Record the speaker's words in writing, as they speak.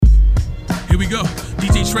we go.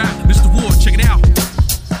 DJ Trap, Mr. Ward, check it out.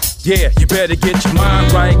 Yeah, you better get your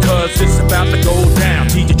mind right, cause it's about to go down.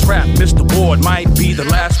 DJ Trap, Mr. Ward, might be the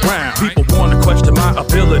last round. People wanna question my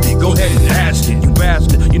ability, go ahead and ask it. You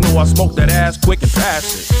bastard, you know I smoke that ass quick and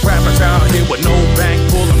fast it. Rappers out here with no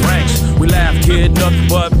bank, pulling ranks. We laugh, kid, nothing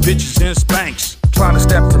but bitches and spanks. Trying to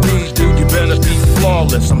step to me, dude, you better be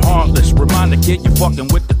flawless. I'm heartless, remind the kid you fucking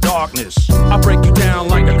with the darkness. I break you down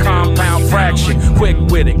like a compound fraction. Quick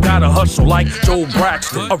with it, gotta hustle like Joe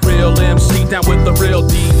Braxton. A real MC down with the real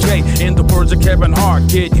DJ. In the words of Kevin Hart,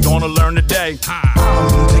 kid, you gonna learn today.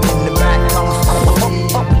 I'm taking it back, I'm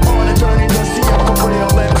on a journey to see a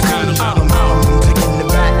real MC. I'm taking it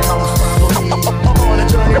back, I'm on a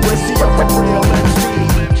journey to see a real MC.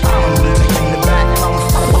 I'm taking it back, I'm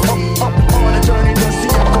on a journey to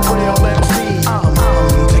see a real MC. I'm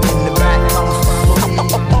taking it back, I'm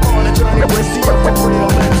on a journey to see a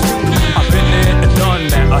real MC. I've been there and done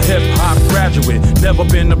that, a hip-hop graduate. Never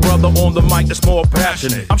been a brother on the mic that's more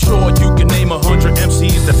passionate. I'm sure you can name 100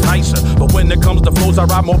 MCs that's nicer, but when it comes to flows, I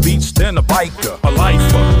ride more beats than a biker, a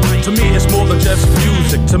lifer. To me, it's more than just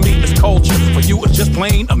music. To me, it's culture. For you, it's just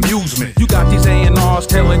plain amusement. You got these A&Rs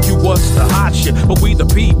telling you what's the hot shit, but we the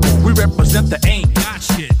people, we represent the ain't got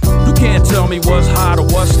shit. You can't tell me what's hot or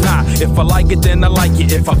what's not. If I like it, then I like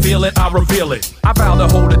it. If I feel it, I reveal it. I vow to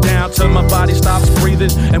hold it down till my body stops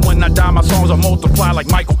breathing, and when I die, my songs will multiply like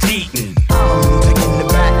Michael Keaton. I'm taking it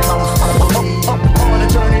back, I'm on a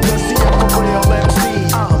journey to see a real MC.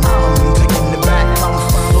 I'm taking it back, I'm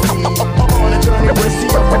on a journey to see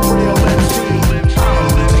a real MC. I'm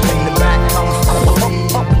taking it back, I'm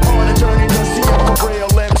on a journey to see a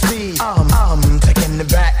real MC. I'm taking it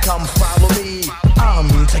back, come follow me.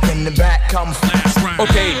 I'm taking it back, come.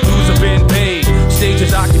 Okay, dues have been paid, stage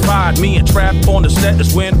is occupied. Me and Trap on the set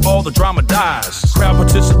is when all the drama dies. Crowd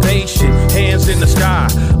participation, hands in the sky.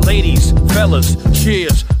 Ladies, fellas,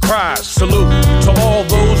 cheers, cries, salute to all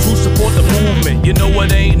those who support the movement. You know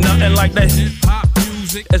it ain't nothing like that hip-hop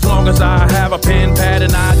music. As long as I have a pen, pad,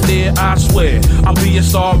 and idea, I swear I'll be a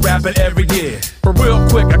star rapping every year. But real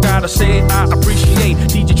quick, I gotta say I appreciate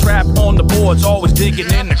DJ Trap on the boards, always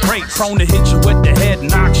digging in the crates. Prone to hit you with the head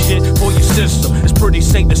knock shit for your system. It's pretty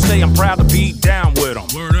safe to say I'm proud to be down with them.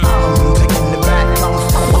 Word up.